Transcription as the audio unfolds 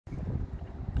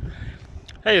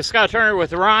Hey, it's Scott Turner with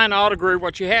the Ryan Auto Group.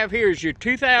 What you have here is your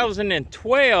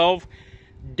 2012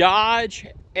 Dodge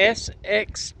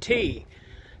SXT.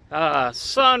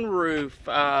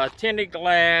 Sunroof, tinted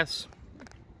glass,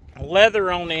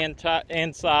 leather on the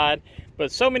inside,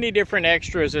 but so many different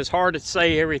extras. It's hard to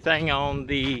say everything on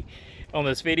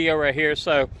this video right here.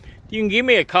 So you can give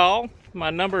me a call.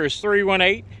 My number is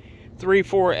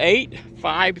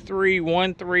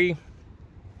 318-348-5313.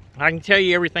 I can tell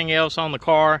you everything else on the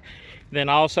car. Then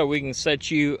also we can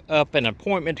set you up an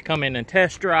appointment to come in and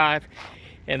test drive,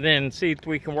 and then see if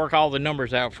we can work all the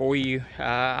numbers out for you.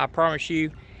 I promise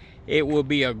you it will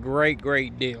be a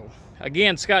great deal.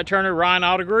 Again, Scott Turner, Ryan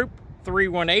Auto Group,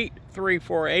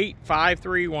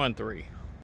 318-348-5313.